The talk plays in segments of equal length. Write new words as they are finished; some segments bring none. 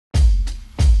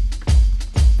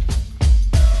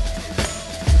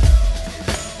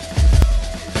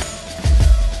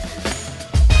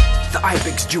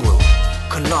duel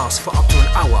can last for up to an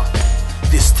hour.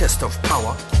 This test of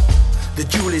power, the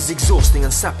duel is exhausting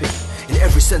and sapping in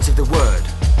every sense of the word.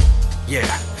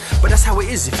 Yeah, but that's how it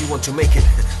is if you want to make it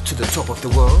to the top of the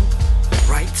world,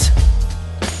 right?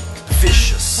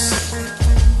 Vicious,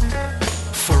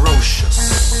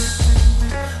 ferocious.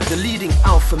 The leading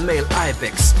alpha male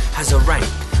Ibex has a rank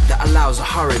that allows a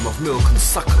harem of milk and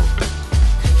suckle.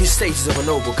 His status of a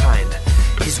noble kind,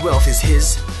 his wealth is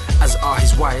his, as are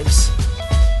his wives.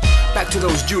 Back to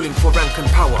those dueling for rank and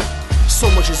power,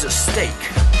 so much is at stake,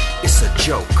 it's a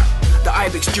joke. The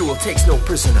Ibex duel takes no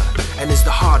prisoner and is the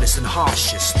hardest and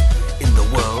harshest in the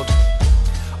world.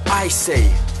 I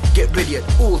say, get ready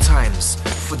at all times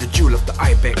for the duel of the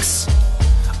Ibex.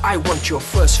 I want your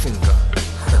first finger,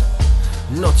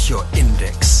 not your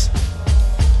index.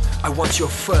 I want your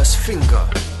first finger,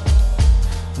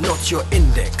 not your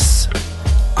index.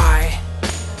 I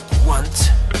want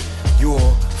your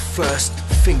first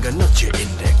finger, not your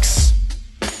index.